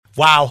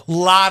Wow, a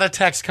lot of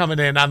text coming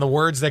in on the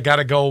words that got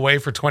to go away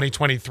for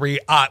 2023.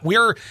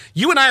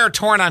 You and I are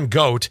torn on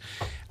goat.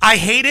 I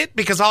hate it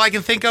because all I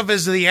can think of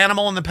is the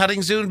animal in the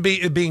petting zoo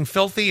being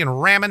filthy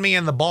and ramming me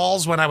in the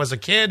balls when I was a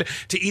kid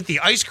to eat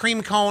the ice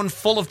cream cone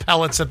full of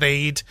pellets that they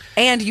eat.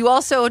 And you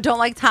also don't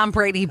like Tom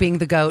Brady being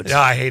the goat. Yeah,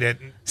 I hate it.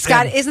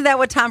 Scott, isn't that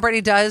what Tom Brady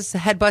does?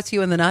 Headbutts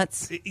you in the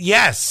nuts?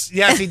 Yes,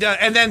 he does.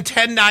 And then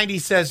 1090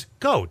 says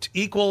goat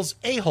equals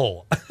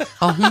a-hole.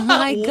 Oh,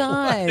 my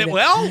God.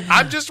 Well,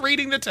 I'm just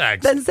reading the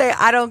text. Then say,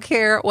 I don't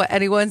care what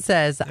anyone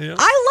says. Yeah.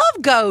 I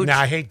love goat. No,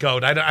 I hate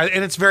goat. And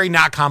it's very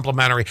not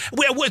complimentary.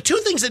 Two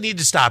things that need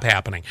to stop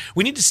happening.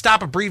 We need to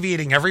stop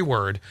abbreviating every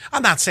word.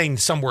 I'm not saying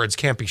some words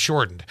can't be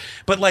shortened.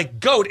 But like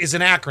goat is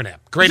an acronym.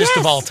 Greatest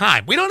of all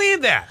time. We don't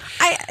need that.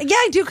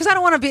 I do, because I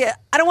don't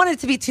want it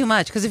to be too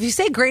much. Because if you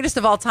say greatest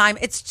of all time,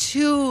 it's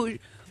too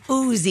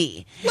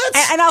oozy.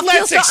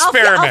 Let's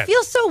experiment. I'll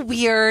feel so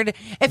weird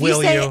if you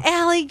say,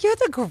 Allie, you're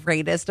the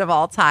greatest of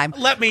all time.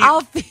 Let me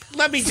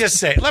just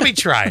say, let me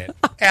try it.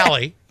 Okay.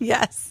 Allie.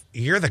 Yes.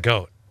 You're the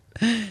goat.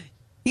 Can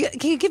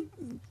you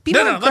be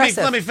more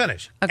aggressive? Let me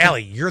finish. Okay.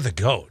 Allie, you're the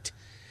goat.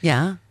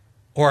 Yeah.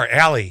 Or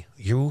Allie,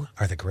 you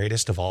are the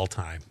greatest of all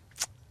time.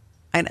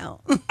 I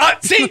know.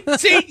 See,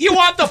 you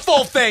want the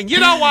full thing. You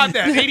don't want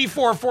that.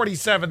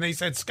 8447, they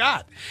said,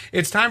 Scott,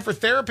 it's time for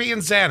therapy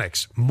and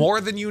Xanax.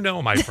 More than you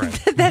know, my friend.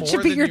 That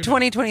should be your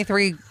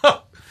 2023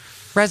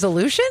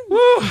 resolution?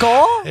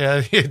 Goal?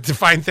 Yeah, to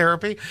find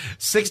therapy.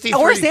 63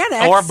 or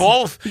Xanax. Or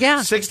both.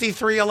 Yeah.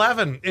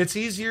 6311. It's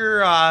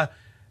easier...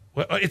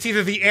 it's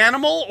either the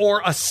animal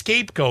or a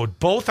scapegoat.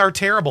 Both are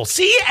terrible.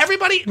 See,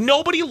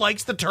 nobody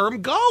likes the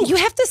term goat. You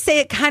have to say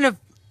it kind of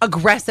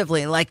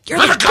aggressively, like, you're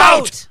the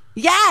goat.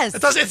 Yes.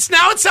 It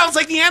sounds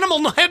like the animal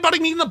headbutting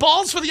me in the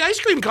balls for the ice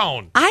cream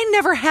cone. I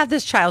never had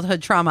this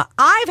childhood trauma.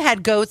 I've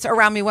had goats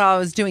around me while I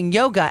was doing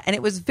yoga, and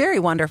it was very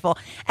wonderful.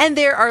 And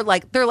they're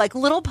like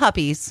little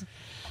puppies.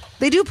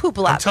 They do poop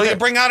a lot. Until you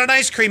bring out an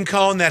ice cream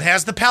cone that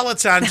has the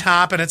pellets on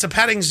top, and it's a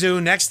petting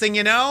zoo. Next thing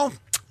you know,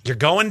 you're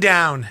going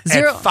down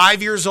at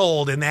 5 years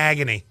old in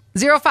agony.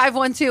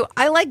 0512.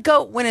 I like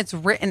goat when it's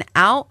written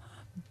out.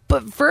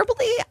 But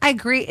verbally, I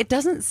agree. It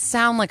doesn't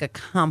sound like a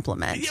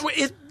compliment.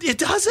 It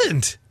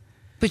doesn't.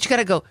 But you got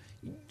to go,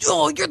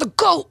 you're the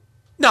goat.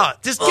 No,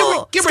 just get rid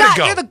of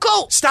goat. You're the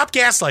goat. Stop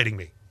gaslighting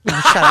me.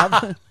 Oh, shut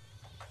up.